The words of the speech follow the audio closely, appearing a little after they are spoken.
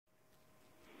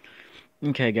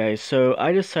Okay, guys, so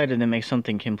I decided to make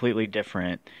something completely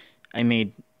different. I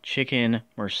made chicken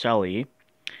Marcelli.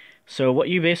 So what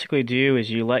you basically do is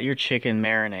you let your chicken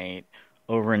marinate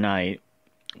overnight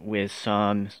with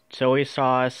some soy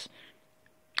sauce,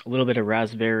 a little bit of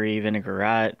raspberry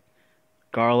vinaigrette,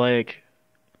 garlic,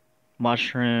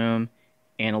 mushroom,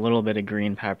 and a little bit of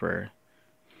green pepper.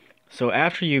 So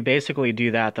after you basically do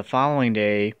that, the following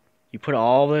day, you put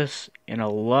all this in a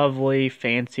lovely,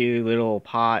 fancy little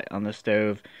pot on the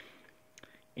stove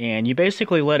and you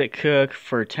basically let it cook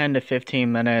for 10 to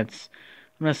 15 minutes.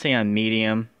 I'm gonna say on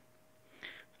medium.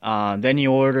 Then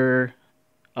you order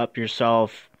up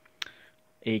yourself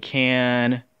a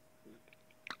can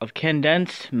of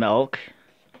condensed milk,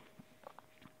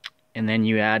 and then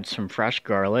you add some fresh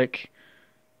garlic.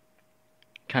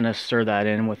 Kind of stir that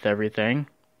in with everything.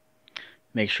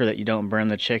 Make sure that you don't burn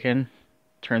the chicken.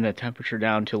 Turn the temperature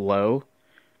down to low.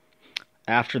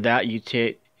 After that, you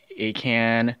take a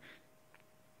can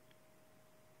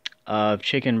of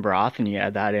chicken broth and you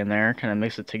add that in there, kind of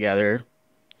mix it together.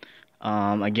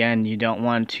 Again, you don't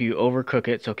want to overcook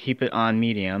it, so keep it on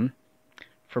medium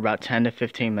for about 10 to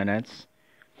 15 minutes.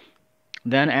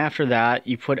 Then after that,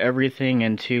 you put everything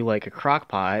into like a crock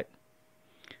pot,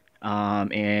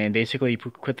 and basically you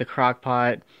put the crock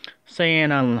pot,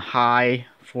 saying on high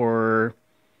for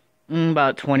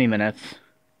about 20 minutes.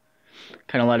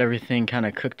 Kind of let everything kind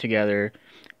of cook together.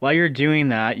 While you're doing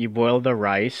that, you boil the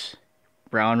rice,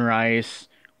 brown rice,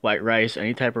 white rice,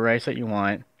 any type of rice that you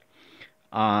want.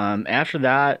 After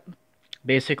that,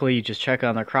 basically you just check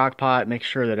on the crock pot, make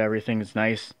sure that everything is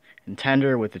nice and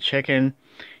tender with the chicken.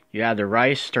 You add the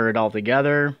rice, stir it all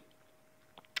together.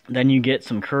 Then you get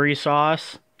some curry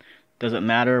sauce. Doesn't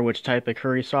matter which type of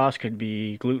curry sauce, could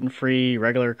be gluten-free,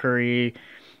 regular curry,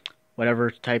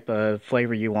 whatever type of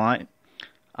flavor you want.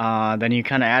 Then you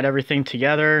kind of add everything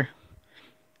together.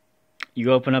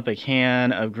 You open up a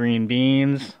can of green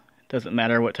beans. Doesn't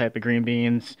matter what type of green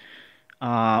beans.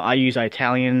 I use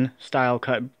Italian style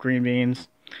cut green beans.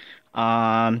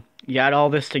 You add all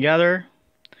this together,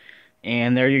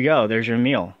 and there you go. There's your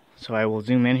meal. So I will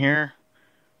zoom in here.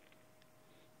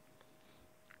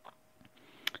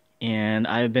 And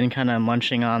I've been kind of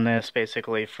munching on this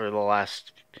basically for the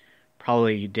last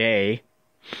probably day.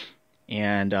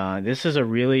 And this is a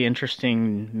really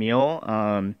interesting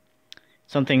meal.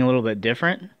 Something a little bit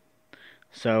different.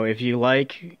 So if you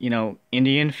like,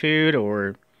 Indian food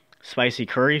or spicy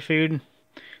curry food,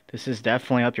 this is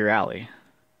definitely up your alley.